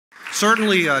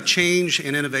Certainly, change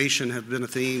and innovation have been a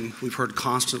theme we've heard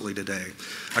constantly today.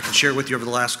 I can share with you over the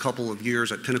last couple of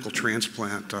years at Pinnacle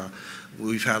Transplant,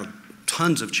 we've had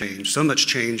tons of change, so much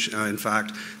change, in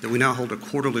fact, that we now hold a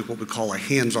quarterly, what we call a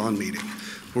hands-on meeting,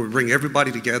 where we bring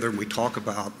everybody together and we talk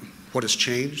about what has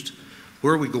changed,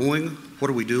 where are we going, what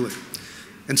are we doing.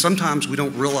 And sometimes we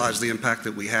don't realize the impact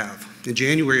that we have. In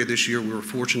January of this year, we were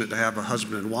fortunate to have a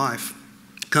husband and wife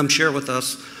come share with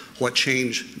us what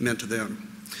change meant to them.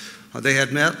 They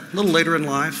had met a little later in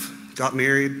life, got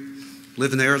married,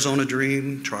 lived in the Arizona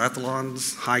dream,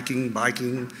 triathlons, hiking,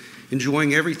 biking,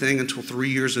 enjoying everything until 3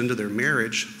 years into their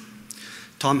marriage.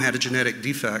 Tom had a genetic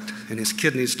defect and his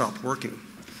kidneys stopped working.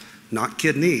 Not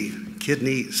kidney,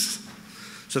 kidneys.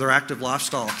 So their active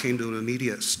lifestyle came to an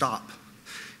immediate stop.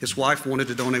 His wife wanted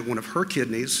to donate one of her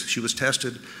kidneys. She was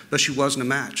tested, but she wasn't a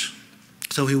match.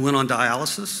 So he went on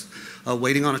dialysis,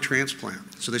 waiting on a transplant.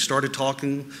 So they started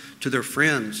talking to their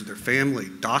friends, their family,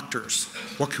 doctors.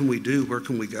 What can we do? Where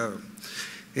can we go?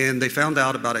 And they found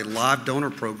out about a live donor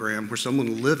program where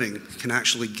someone living can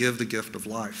actually give the gift of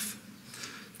life.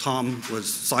 Tom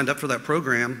was signed up for that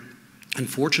program, and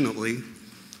fortunately,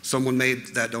 someone made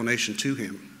that donation to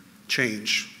him.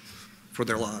 Change for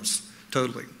their lives,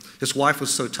 totally. His wife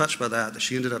was so touched by that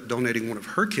she ended up donating one of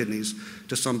her kidneys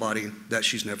to somebody that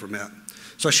she's never met.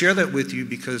 So I share that with you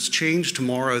because change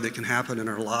tomorrow that can happen in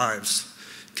our lives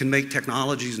can make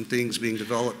technologies and things being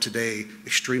developed today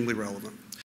extremely relevant.